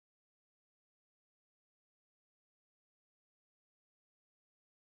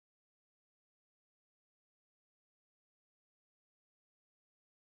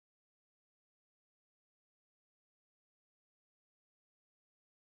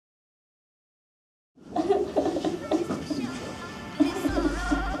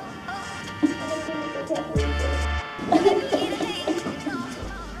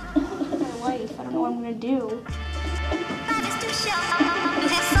gonna do?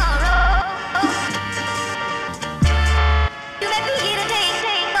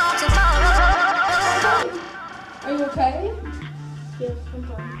 Are you okay? Yes, I'm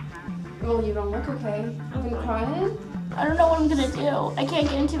fine. Well, you don't look okay. Are you crying? I don't know what I'm gonna do. I can't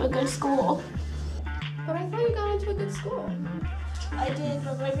get into a good school. But I thought you got into a good school. I did,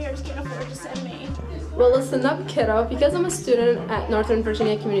 but my parents can't afford to send me. Well, listen up, kiddo. Because I'm a student at Northern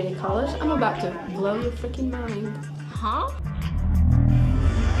Virginia Community College, I'm about to blow your freaking mind. Huh?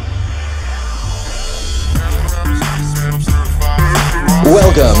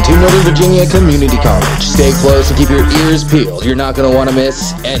 Welcome to Northern Virginia Community College. Stay close and keep your ears peeled. You're not going to want to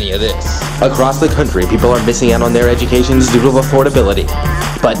miss any of this. Across the country, people are missing out on their educations due to affordability,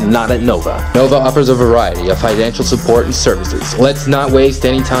 but not at Nova. Nova offers a variety of financial support and services. Let's not waste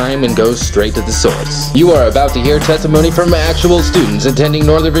any time and go straight to the source. You are about to hear testimony from actual students attending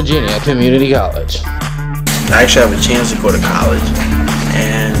Northern Virginia Community College. I actually have a chance to go to college,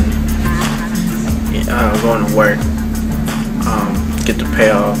 and I'm going to work. Get to pay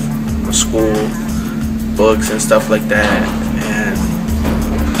off my school, books and stuff like that, and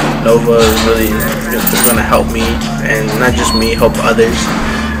Nova is really going to help me, and not just me, help others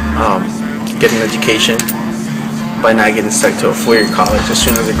get an education by not getting stuck to a four-year college as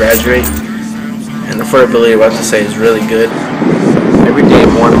soon as I graduate. And the affordability I'm about to say is really good. Every day,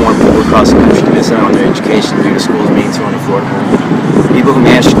 more and more people across the country miss out on their education due to schools being too unaffordable. People who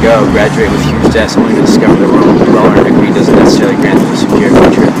manage to go graduate with huge debts only to discover their well-earned degree doesn't necessarily grant them a secure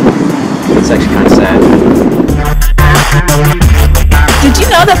future. It's actually kind of sad. Did you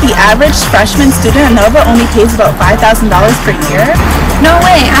know that the average freshman student at Nova only pays about $5,000 per year? No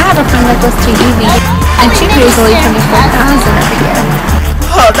way, I have a friend that goes to UV and she pays only $24,000 every year.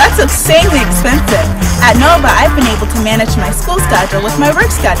 Whoa, that's insanely expensive. At Nova, I've been able to manage my school schedule with my work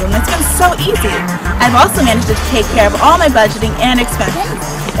schedule, and it's been so easy. I've also managed to take care of all my budgeting and expenses.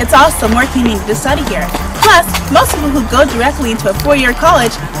 It's also more convenient to study here. Plus, most people who go directly into a four-year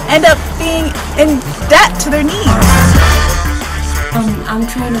college end up being in debt to their knees. I'm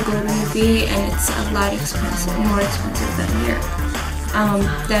trying to go to UV and it's a lot expensive, more expensive than here.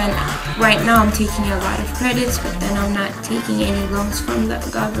 Then right now I'm taking a lot of credits, but then I'm not taking any loans from the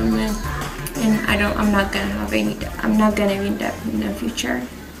government, and I'm not gonna have any debt. I'm not gonna be in debt in the future.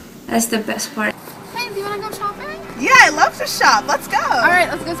 That's the best part. Hey, do you want to go shopping? Yeah, I love to shop. Let's go. All right,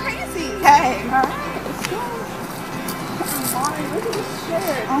 let's go crazy. Hey. All right, let's go. Mommy, look at this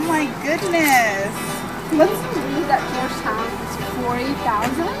shirt. Oh my goodness. Let's read that Georgetown is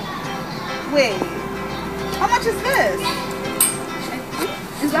 $40,000. Wait. How much is this?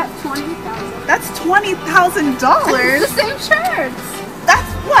 Is that $20,000? That's $20,000. It's the same shirts. That's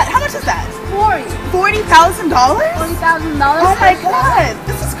what? How much is that? $40,000. $40,000? $40,000. Oh my god,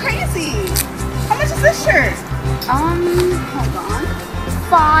 this is crazy. How much is this shirt? Hold on.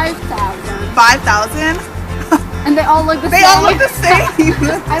 $5,000. $5,000? And they all look the same. They all look the same.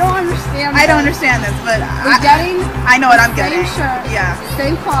 I don't understand. I don't understand this, but I know what I'm getting. Same shirt. Yeah.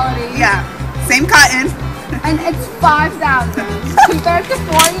 Same quality. Yeah. Same cotton. And it's $5,000 compared to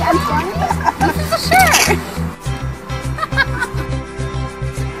 40 and 20. This is a shirt.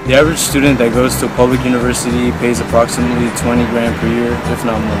 The average student that goes to a public university pays approximately 20 grand per year, if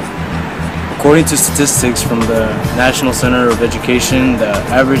not more. According to statistics from the National Center of Education, the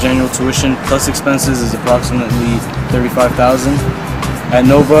average annual tuition plus expenses is approximately $35,000. At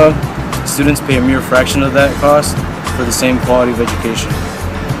Nova, students pay a mere fraction of that cost for the same quality of education.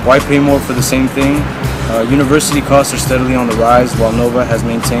 Why pay more for the same thing? University costs are steadily on the rise, while Nova has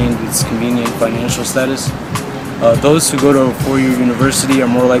maintained its convenient financial status. Those who go to a four-year university are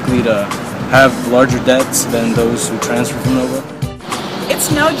more likely to have larger debts than those who transfer from Nova.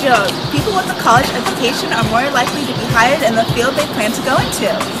 It's no joke. People with a college education are more likely to be hired in the field they plan to go into.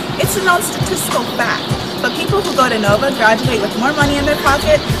 It's a known statistical fact, but people who go to Nova graduate with more money in their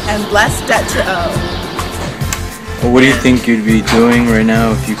pocket and less debt to owe. Well, what do you think you'd be doing right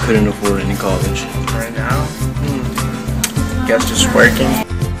now if you couldn't afford any college? Right now, guess just working.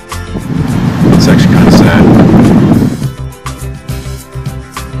 It's actually kind of sad.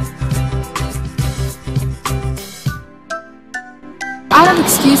 Out of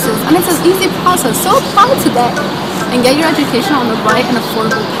excuses, and it's an easy process, so apply today and get your education on the right and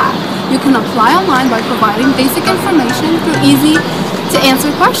affordable path. You can apply online by providing basic information through easy to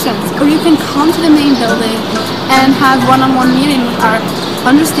answer questions, or you can come to the main building and have one-on-one meeting with our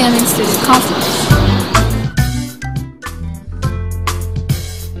understanding student counselors.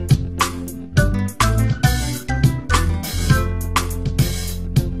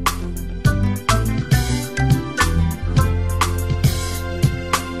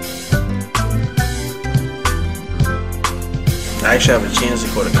 have a chance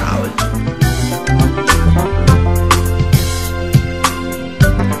to go to college.